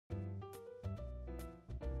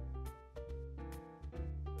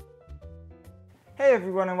Hey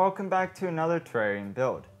everyone, and welcome back to another terrarium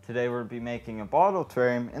build. Today we'll be making a bottle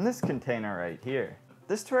terrarium in this container right here.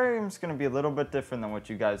 This terrarium is going to be a little bit different than what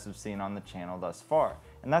you guys have seen on the channel thus far,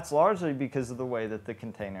 and that's largely because of the way that the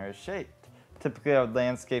container is shaped. Typically I would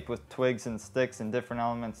landscape with twigs and sticks and different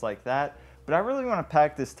elements like that, but I really want to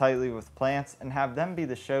pack this tightly with plants and have them be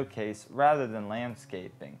the showcase rather than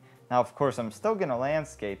landscaping. Now of course I'm still going to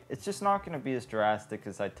landscape, it's just not going to be as drastic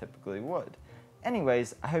as I typically would.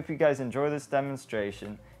 Anyways, I hope you guys enjoy this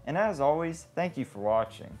demonstration, and as always, thank you for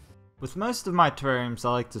watching. With most of my terrariums, I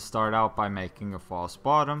like to start out by making a false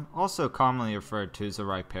bottom, also commonly referred to as a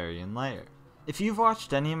riparian layer. If you've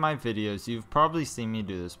watched any of my videos, you've probably seen me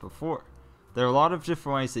do this before. There are a lot of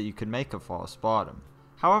different ways that you can make a false bottom.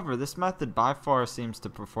 However, this method by far seems to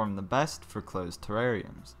perform the best for closed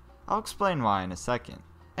terrariums. I'll explain why in a second.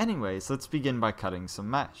 Anyways, let's begin by cutting some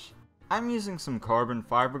mesh. I'm using some carbon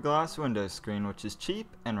fiberglass window screen, which is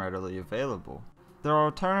cheap and readily available. There are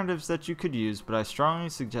alternatives that you could use, but I strongly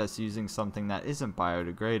suggest using something that isn't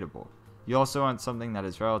biodegradable. You also want something that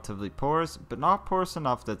is relatively porous, but not porous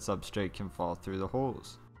enough that substrate can fall through the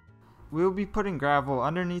holes. We will be putting gravel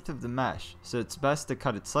underneath of the mesh, so it's best to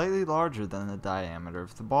cut it slightly larger than the diameter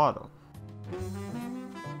of the bottle.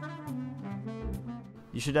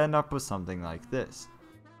 You should end up with something like this.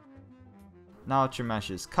 Now that your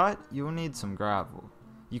mesh is cut, you will need some gravel.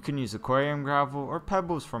 You can use aquarium gravel or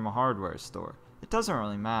pebbles from a hardware store. It doesn't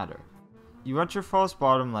really matter. You want your false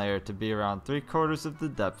bottom layer to be around 3/4 of the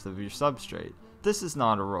depth of your substrate. This is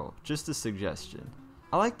not a rule, just a suggestion.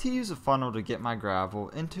 I like to use a funnel to get my gravel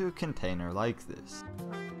into a container like this.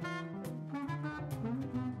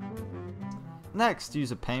 Next,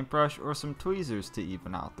 use a paintbrush or some tweezers to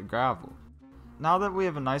even out the gravel. Now that we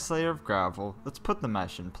have a nice layer of gravel, let's put the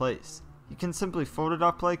mesh in place. You can simply fold it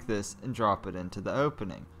up like this and drop it into the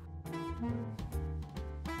opening.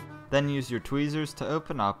 Then use your tweezers to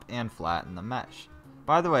open up and flatten the mesh.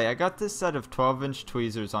 By the way, I got this set of 12-inch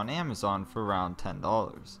tweezers on Amazon for around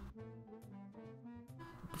 $10.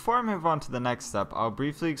 Before I move on to the next step, I'll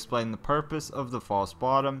briefly explain the purpose of the false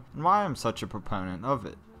bottom and why I'm such a proponent of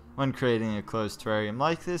it. When creating a closed terrarium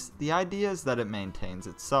like this, the idea is that it maintains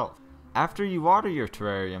itself. After you water your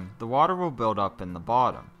terrarium, the water will build up in the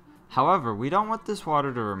bottom. However, we don't want this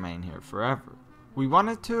water to remain here forever. We want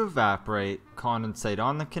it to evaporate, condensate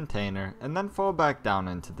on the container, and then fall back down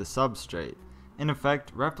into the substrate, in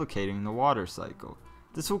effect replicating the water cycle.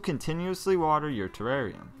 This will continuously water your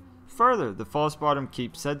terrarium. Further, the false bottom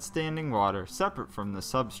keeps said standing water separate from the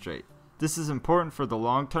substrate. This is important for the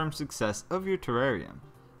long-term success of your terrarium.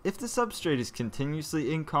 If the substrate is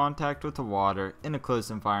continuously in contact with the water in a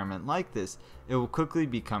closed environment like this, it will quickly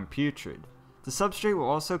become putrid. The substrate will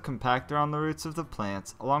also compact around the roots of the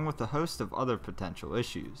plants, along with a host of other potential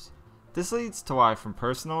issues. This leads to why, from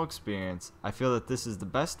personal experience, I feel that this is the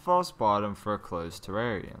best false bottom for a closed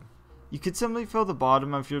terrarium. You could simply fill the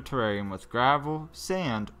bottom of your terrarium with gravel,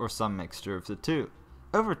 sand, or some mixture of the two.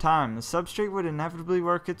 Over time, the substrate would inevitably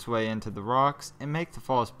work its way into the rocks and make the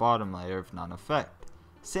false bottom layer of none effect.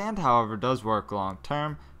 Sand, however, does work long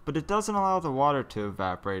term, but it doesn't allow the water to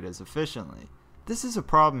evaporate as efficiently. This is a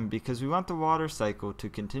problem because we want the water cycle to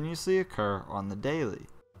continuously occur on the daily.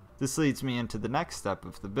 This leads me into the next step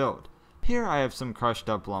of the build. Here I have some crushed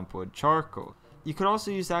up lumpwood charcoal. You could also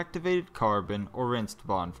use activated carbon or rinsed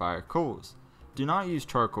bonfire coals. Do not use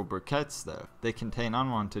charcoal briquettes though, they contain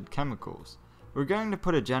unwanted chemicals. We're going to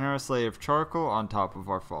put a generous layer of charcoal on top of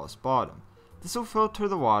our false bottom. This will filter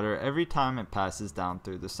the water every time it passes down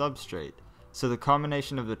through the substrate. So the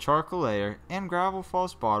combination of the charcoal layer and gravel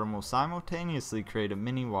false bottom will simultaneously create a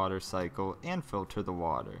mini water cycle and filter the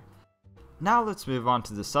water. Now let's move on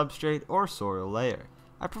to the substrate or soil layer.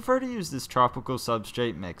 I prefer to use this tropical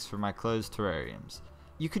substrate mix for my closed terrariums.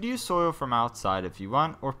 You could use soil from outside if you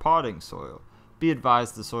want, or potting soil. Be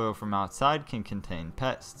advised the soil from outside can contain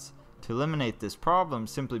pests. To eliminate this problem,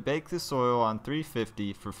 simply bake the soil on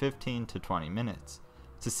 350 for 15 to 20 minutes.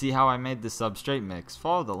 To see how I made the substrate mix,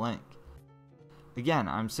 follow the link. Again,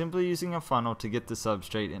 I'm simply using a funnel to get the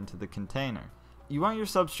substrate into the container. You want your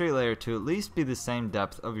substrate layer to at least be the same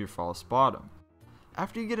depth of your false bottom.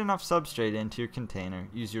 After you get enough substrate into your container,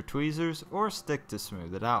 use your tweezers or a stick to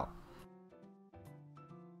smooth it out.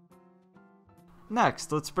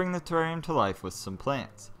 Next, let's bring the terrarium to life with some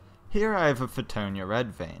plants. Here I have a Fittonia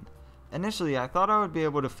red vein. Initially, I thought I would be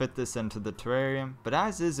able to fit this into the terrarium, but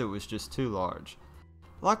as is it was just too large.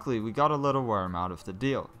 Luckily, we got a little worm out of the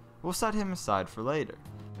deal. We'll set him aside for later.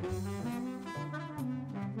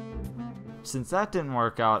 Since that didn't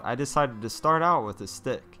work out, I decided to start out with a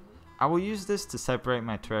stick. I will use this to separate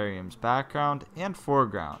my terrarium's background and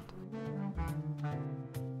foreground.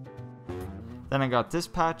 Then I got this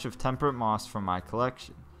patch of temperate moss from my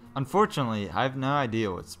collection. Unfortunately, I have no idea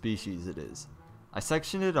what species it is. I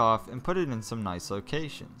sectioned it off and put it in some nice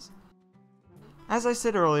locations. As I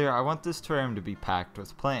said earlier, I want this terrarium to be packed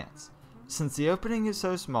with plants. Since the opening is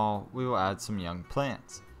so small, we will add some young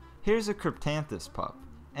plants. Here's a cryptanthus pup.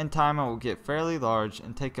 In time it will get fairly large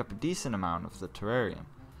and take up a decent amount of the terrarium.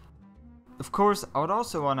 Of course, I would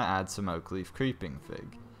also want to add some oak leaf creeping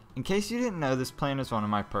fig. In case you didn't know, this plant is one of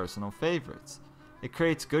my personal favorites. It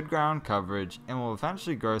creates good ground coverage and will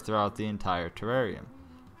eventually grow throughout the entire terrarium.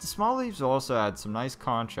 The small leaves will also add some nice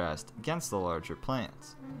contrast against the larger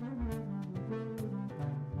plants.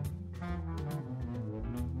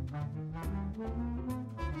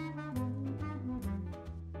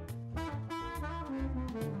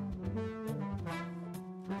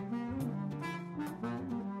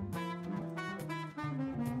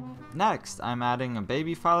 Next, I'm adding a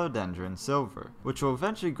baby philodendron silver, which will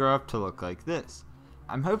eventually grow up to look like this.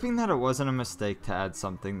 I'm hoping that it wasn't a mistake to add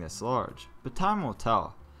something this large, but time will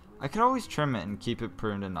tell. I could always trim it and keep it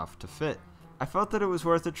pruned enough to fit. I felt that it was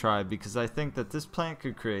worth a try because I think that this plant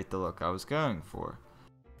could create the look I was going for.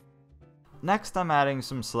 Next, I'm adding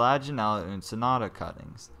some Selaginella uncinata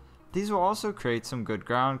cuttings. These will also create some good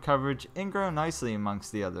ground coverage and grow nicely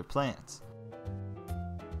amongst the other plants.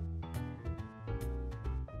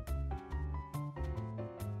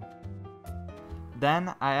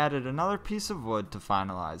 Then, I added another piece of wood to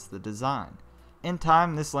finalize the design. In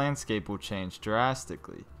time, this landscape will change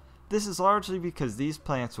drastically. This is largely because these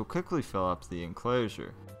plants will quickly fill up the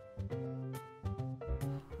enclosure.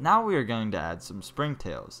 Now we are going to add some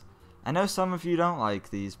springtails. I know some of you don't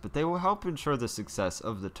like these, but they will help ensure the success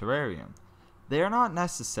of the terrarium. They are not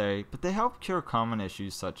necessary, but they help cure common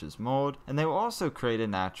issues such as mold, and they will also create a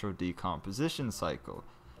natural decomposition cycle.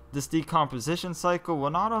 This decomposition cycle will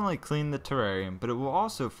not only clean the terrarium, but it will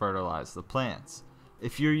also fertilize the plants.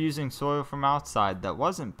 If you're using soil from outside that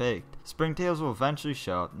wasn't baked, springtails will eventually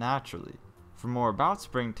show up naturally. For more about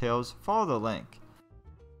springtails, follow the link.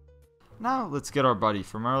 Now let's get our buddy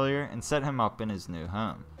from earlier and set him up in his new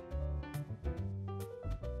home.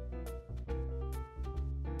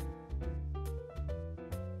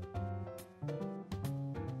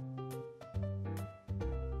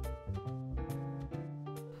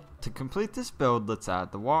 To complete this build, let's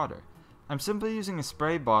add the water. I'm simply using a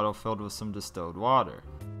spray bottle filled with some distilled water.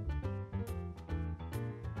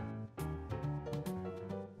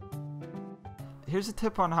 Here's a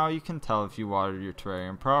tip on how you can tell if you watered your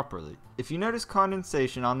terrarium properly. If you notice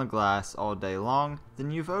condensation on the glass all day long,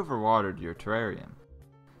 then you've overwatered your terrarium.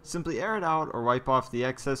 Simply air it out or wipe off the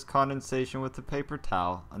excess condensation with a paper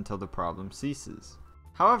towel until the problem ceases.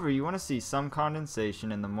 However, you want to see some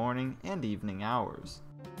condensation in the morning and evening hours.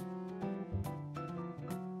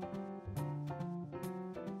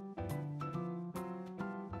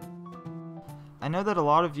 I know that a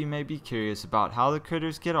lot of you may be curious about how the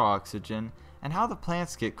critters get oxygen and how the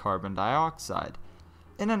plants get carbon dioxide.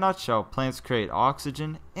 In a nutshell, plants create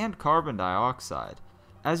oxygen and carbon dioxide.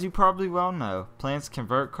 As you probably well know, plants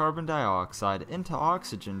convert carbon dioxide into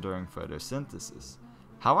oxygen during photosynthesis.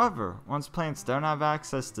 However, once plants don't have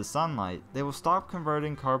access to sunlight, they will stop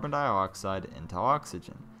converting carbon dioxide into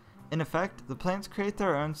oxygen. In effect, the plants create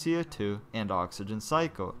their own CO2 and oxygen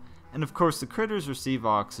cycle, and of course the critters receive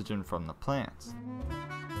oxygen from the plants.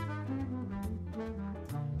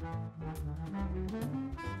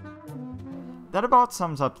 That about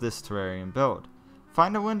sums up this terrarium build.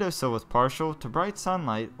 Find a windowsill with partial to bright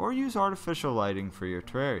sunlight or use artificial lighting for your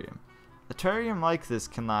terrarium. A terrarium like this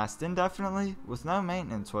can last indefinitely with no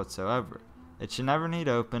maintenance whatsoever. It should never need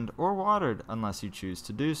opened or watered unless you choose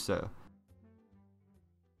to do so.